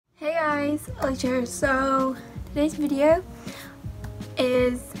guys, Lychee. So today's video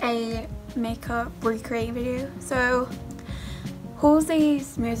is a makeup recreating video. So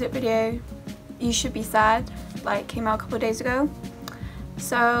Halsey's music video, You Should Be Sad, like came out a couple of days ago.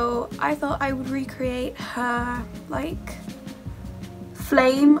 So I thought I would recreate her like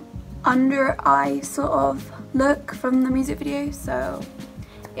flame under eye sort of look from the music video. So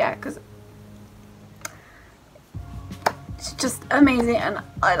yeah, because it's just amazing and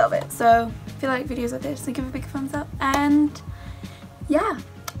I love it. So if you like videos like this, so give it a big thumbs up, and yeah,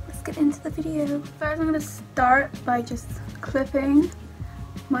 let's get into the video. First I'm going to start by just clipping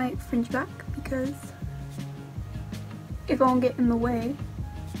my fringe back because it won't get in the way.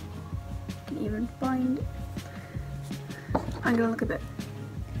 I can even find it. I'm going to look a bit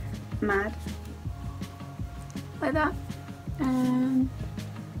mad like that,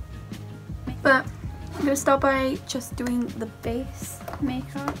 but I'm going to start by just doing the base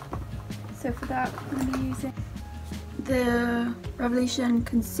makeup. So for that I'm going to be using the Revolution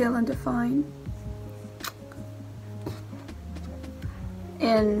Conceal and Define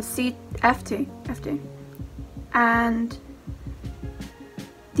in F2 and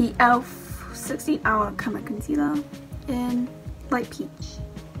the E.L.F 16-hour camo concealer in light peach.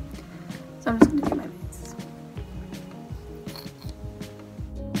 So I'm just going to do my base.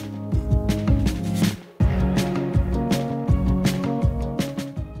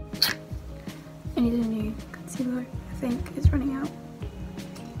 I need a new concealer, I think it's running out.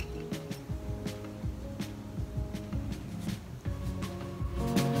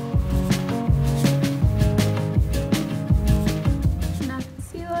 Now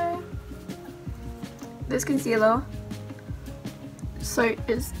concealer. This concealer so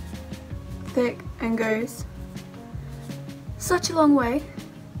is thick and goes such a long way.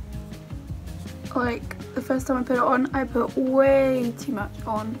 Like the first time I put it on, I put way too much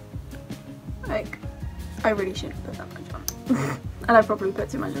on. Like I really shouldn't put that much on. And I probably put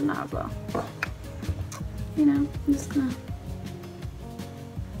too much on now as well. You know, I'm just gonna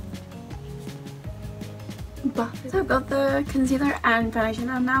buff it. So I've got the concealer and foundation,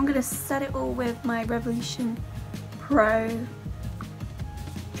 and now I'm gonna set it all with my Revolution Pro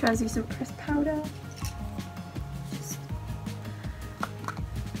translucent pressed powder.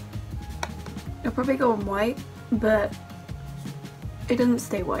 I'll probably go on white, but it doesn't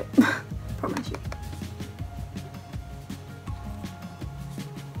stay white. Promise you.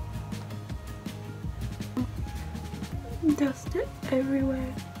 Dust it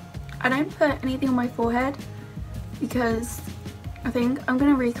everywhere. I don't put anything on my forehead because I think I'm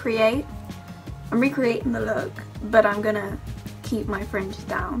gonna recreate. I'm recreating the look, but I'm gonna keep my fringe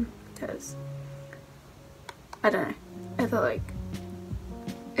down because I don't know. I feel like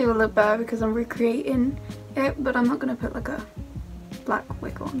it will look better because I'm recreating it, but I'm not gonna put like a black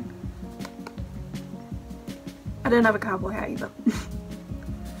wig on. I don't have a cowboy hat either.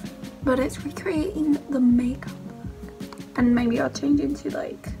 But it's recreating the makeup. And maybe I'll change into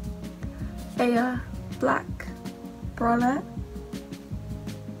like a black bralette.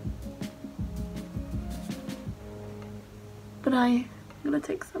 But I'm gonna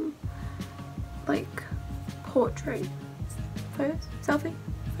take some like portrait photos, selfie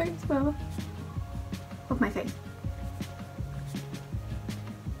photos, whatever, of my face.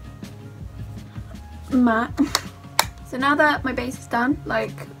 Matte. So now that my base is done,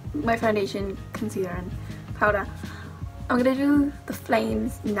 like my foundation, concealer and powder, I'm gonna do the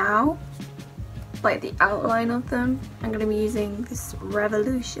flames now, like the outline of them. I'm gonna be using this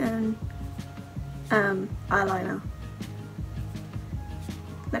Revolution eyeliner,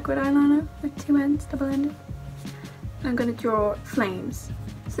 liquid eyeliner with 2 ends, double-ended. I'm gonna draw flames.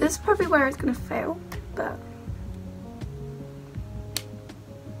 So this is probably where it's gonna fail, but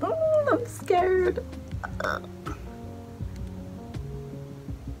oh, I'm scared. I'm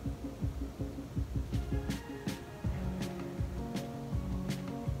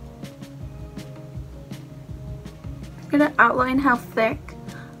gonna outline how thick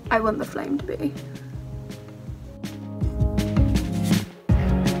I want the flame to be.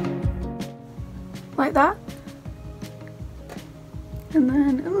 Like that. And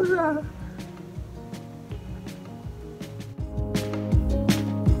then I'm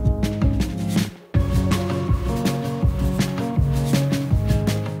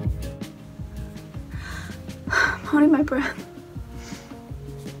holding my breath.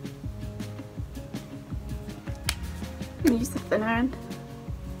 I'm gonna use the thinner end.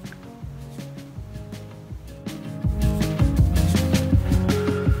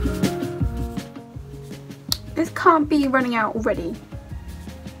 This can't be running out already.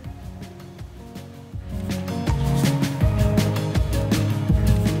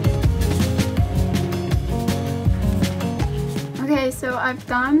 So I've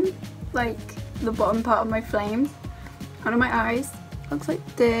done like the bottom part of my flames under my eyes. Looks like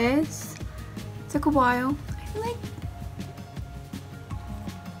this. It took a while. I feel like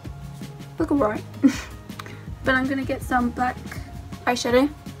look alright. But I'm gonna get some black eyeshadow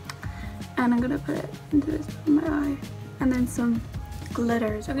and I'm gonna put it into this in my eye, and then some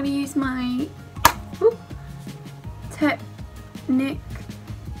glitters. I'm gonna use my Technic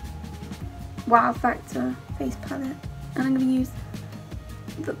Wow Factor Face palette, and I'm gonna use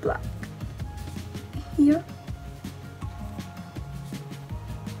the black here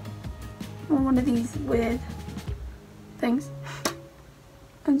on one of these weird things,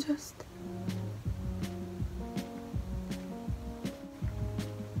 and just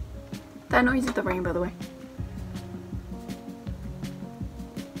that noise is the rain, by the way.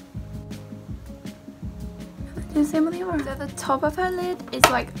 Do the same with the other. So the top of her lid is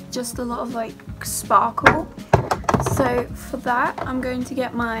like just a lot of like sparkle. So for that, I'm going to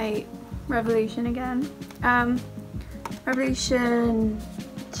get my Revolution again. Revolution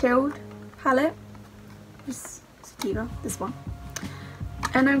Chilled palette. This Sativa, this one.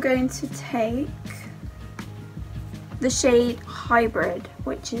 And I'm going to take the shade Hybrid,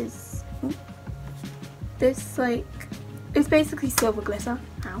 which is this, like, it's basically silver glitter.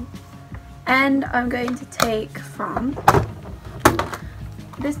 Ow. And I'm going to take from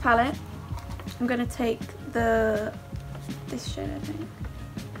this palette, I'm going to take this shade, I think.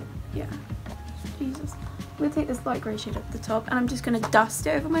 Yeah. Jesus. I'm going to take this light grey shade at the top, and I'm just going to dust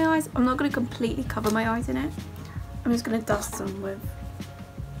it over my eyes. I'm not going to completely cover my eyes in it. I'm just going to dust them with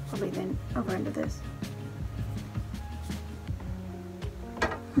probably the other end of this.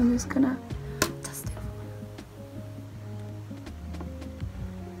 I'm just going to dust it over.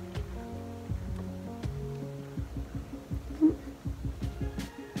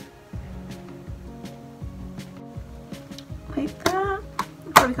 Like that.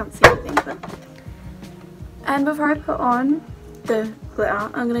 You probably can't see anything, but. And before I put on the glitter,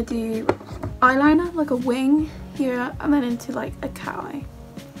 I'm gonna do eyeliner, like a wing here, and then into like a cat eye,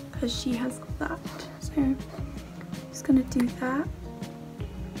 because she has that. So I'm just gonna do that.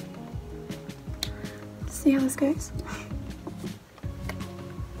 See how this goes.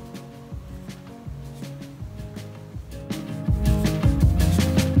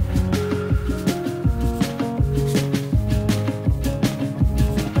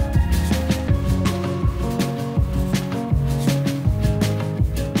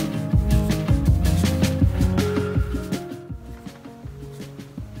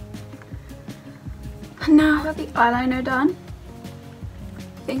 Now I got the eyeliner done. I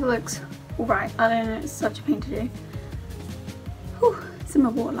think it looks alright. Eyeliner is such a pain to do. Whew, it's in my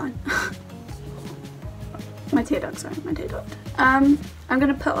waterline. My tear duct, sorry, my tear duct. I'm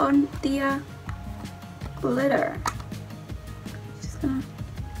gonna put on the glitter. Just gonna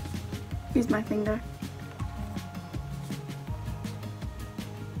use my finger.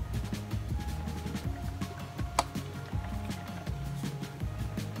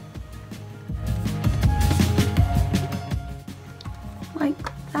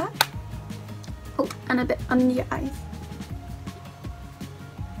 Like that. Oh, and a bit under your eyes.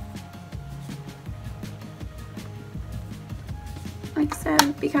 Like so.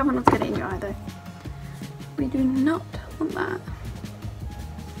 Be careful not to get it in your eye though. We do not want that.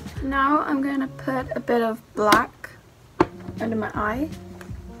 Now I'm going to put a bit of black under my eye.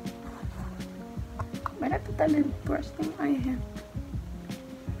 Where'd I put that little brush thing? Oh, here.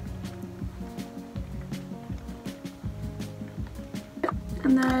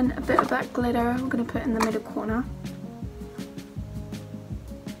 And then a bit of that glitter I'm going to put in the middle corner.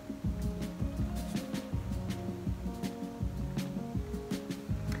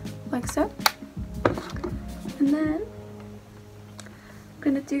 Like so. And then I'm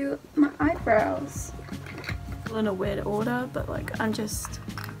going to do my eyebrows. In a weird order, but like I'm just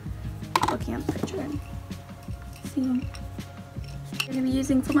looking at the picture and seeing. I'm going to be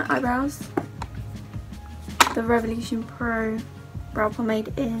using for my eyebrows the Revolution Pro brow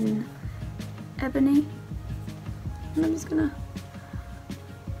pomade in Ebony, and I'm just gonna,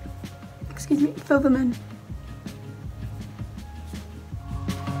 excuse me, fill them in.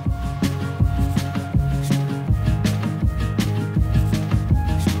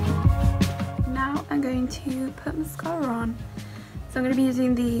 Now I'm going to put mascara on. So I'm going to be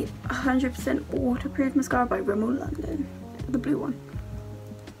using the 100% waterproof mascara by Rimmel London, the blue one.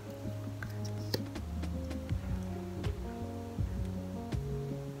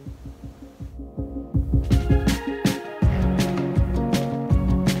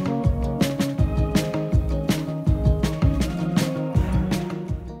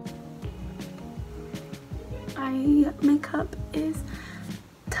 my makeup is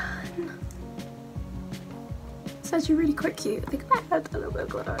done. It's actually really quite cute. I think I had a little bit of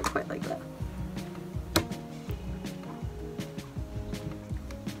glitter. I quite like that.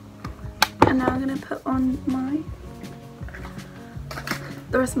 And now I'm gonna put on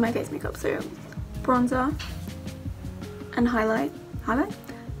the rest of my face makeup. So bronzer and highlight,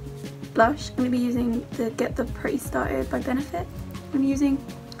 blush. I'm gonna be using the Get the Pretty Started by Benefit. I'm using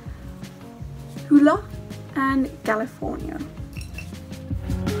Hoola and Galifornia.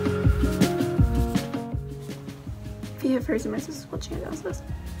 If you hear Frozen Moses watching it downstairs.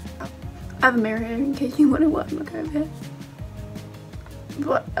 I have a mirror here in case you wonder what I'm looking over here.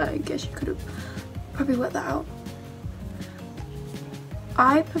 But I guess you could have probably worked that out.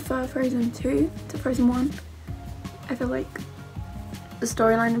 I prefer Frozen 2 to Frozen 1. I feel like the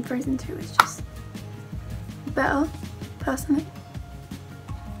storyline in Frozen 2 is just better, personally.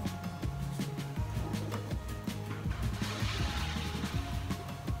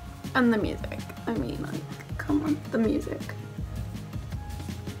 And the music. I mean, like, come on, the music.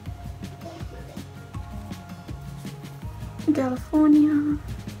 California.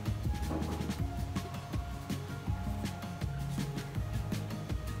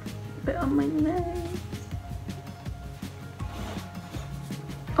 Bit on my nose.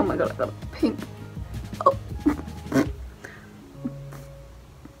 Oh my god, I got a pink. Oh.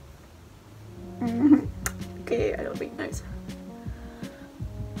 Okay, I got a big nose.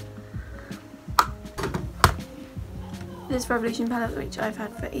 This Revolution palette, which I've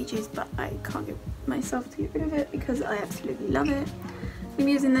had for ages, but I can't get myself to get rid of it because I absolutely love it. I'm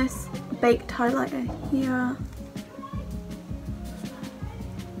using this baked highlighter here,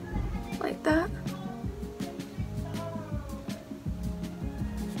 like that.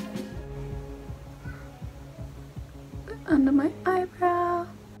 Under my eyebrow.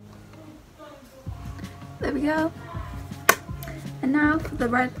 There we go. And now for the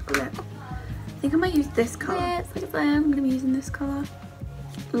red lip. I think I might use this colour. Yeah, like I said, I'm going to be using this colour.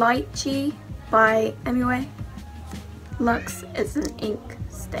 Lychee by MUA Luxe. It's an ink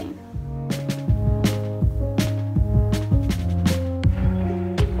stain.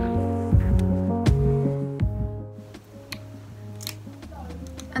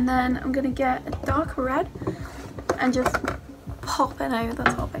 And then I'm going to get a darker red and just pop it over the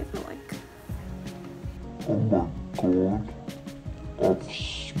top, I feel like. Oh my god, I've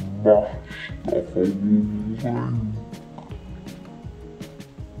smashed the whole thing.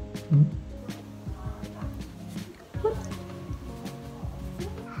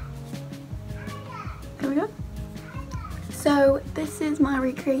 There we go. So this is my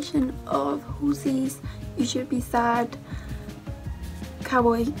recreation of Halsey's You Should Be Sad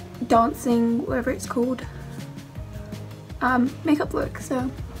cowboy dancing, whatever it's called, makeup look. So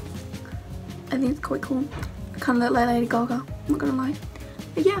I think it's quite cool. I kind of look like Lady Gaga, I'm not gonna lie.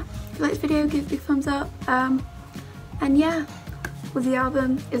 But yeah, if you like this video, give it a big thumbs up. And yeah, well, the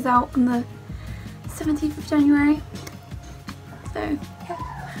album is out on the 17th of January. So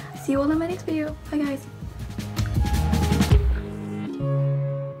yeah, see you all in my next video. Bye guys.